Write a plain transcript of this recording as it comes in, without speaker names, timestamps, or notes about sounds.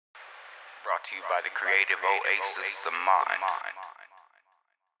Brought to you by the creative oasis, The Mind.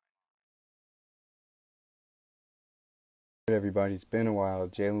 Hey everybody, it's been a while.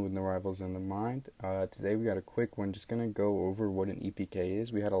 Jalen with No Rivals in The Mind. Today we got a quick one, just going to go over what an EPK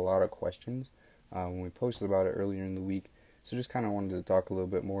is. We had a lot of questions when we posted about it earlier in the week, so just kind of wanted to talk a little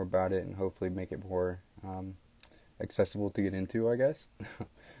bit more about it and hopefully make it more accessible to get into, I guess.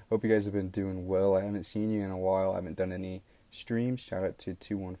 Hope you guys have been doing well. I haven't seen you in a while. I haven't done any streams. Shout out to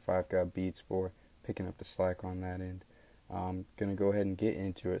 215 Got Beats for picking up the slack on that end. I'm going to go ahead and get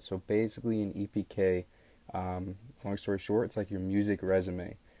into it. So basically an EPK, long story short, it's like your music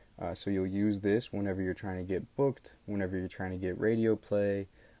resume. So you'll use this whenever you're trying to get booked, whenever you're trying to get radio play,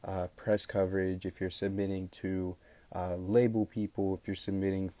 press coverage, if you're submitting to label people, if you're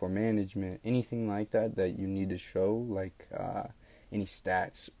submitting for management, anything like that that you need to show, like any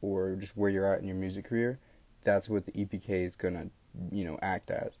stats or just where you're at in your music career. That's what the EPK is gonna, act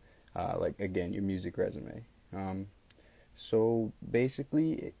as. Like again, your music resume. So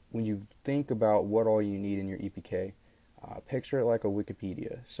basically, when you think about what all you need in your EPK, picture it like a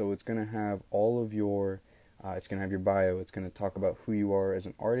Wikipedia. So it's gonna have all of your, it's gonna have your bio. It's gonna talk about who you are as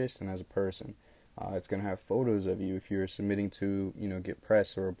an artist and as a person. It's gonna have photos of you. If you're submitting to, get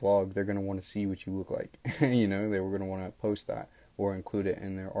press or a blog, they're gonna want to see what you look like. They were gonna want to post that or include it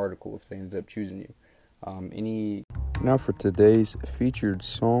in their article if they ended up choosing you. Now for today's featured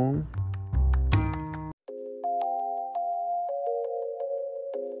song.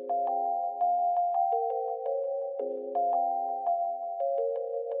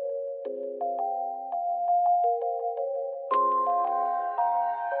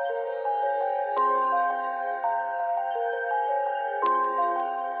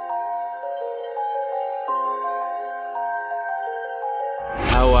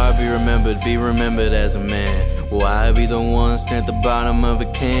 How I be remembered as a man. Will I be the one stand at the bottom of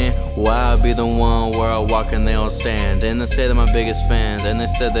a can? Will I be the one where I walk and they all stand? And they say they're my biggest fans, and they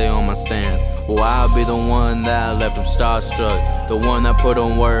said they own my stands. Will I be the one that left them starstruck? The one that put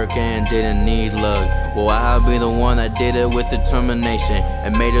on work and didn't need luck? Will I be the one that did it with determination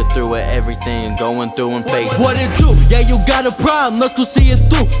and made it through with everything, going through and facing? What it do? Yeah, you got a problem, let's go see it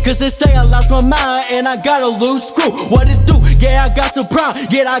through. Cause they say I lost my mind and I got a loose screw. What it do? Yeah, I got some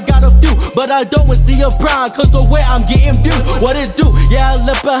pride, yeah, I got a few, but I don't want to see your pride, cause the way I'm getting viewed. What it do? Yeah, I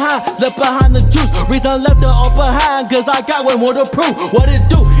left behind the juice. Reason I left it all behind, cause I got way more to prove. What it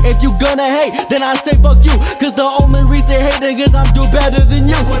do? If you gonna hate, then I say fuck you, cause the only reason hating is I'm do better than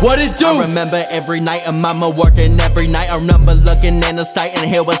you. What it do? I remember every night of mama working every night. I remember looking in the sight and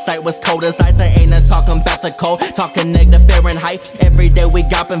here was sight was cold as ice. I ain't a talking about the cold, talking negative Fahrenheit. Every day we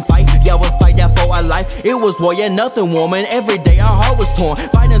got and fight, yeah, we fight that for our life. It was war, yeah, nothing woman. Every day our heart was torn,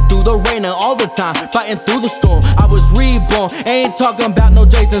 fighting through the rain and all the time, fighting through the storm. I was reborn, ain't talking about no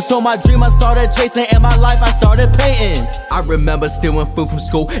Jason. So my dream I started chasing, and my life I started painting. I remember stealing food from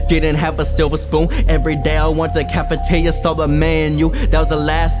school, didn't have a silver spoon. Every day I went to the cafeteria, saw the menu. That was the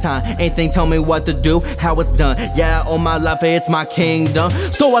last time anything told me what to do, how it's done. Yeah, all my life it's my kingdom.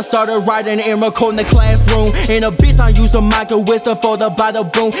 So I started writing and recording the classroom. And a bitch I use a mic of wisdom for the by the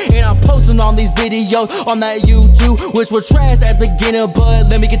boom. And I'm posting all these videos on that YouTube, which were trash at the beginning, but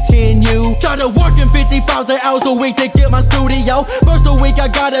let me continue. Started working 50,000 hours a week to get my studio. First a week I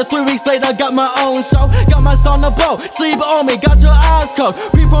got it, 3 weeks later got my own show. Got my son a boat, sleep on me, got your eyes closed.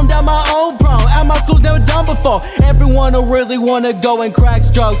 Pre-formed down my own prom, at my school's never done before. Everyone who really wanna go and crack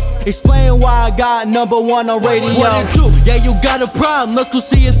jokes, explain why I got #1 on radio. What it do? Yeah, you got a problem, let's go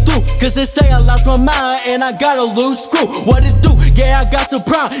see it through. Cause they say I lost my mind and I got a loose screw. What it do? Yeah, I got some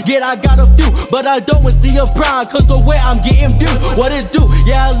pride, yeah, I got a few, but I don't want to see your pride, cause the way I'm getting viewed. What it do?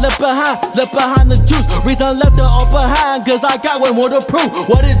 Yeah, I left behind the juice. Reason I left it all behind, cause I got way more to prove.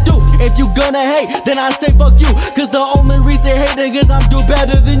 What it do? If you gonna hate, then I say fuck you, cause the only reason hating is I'm do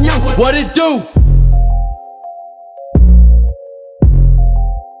better than you. What it do?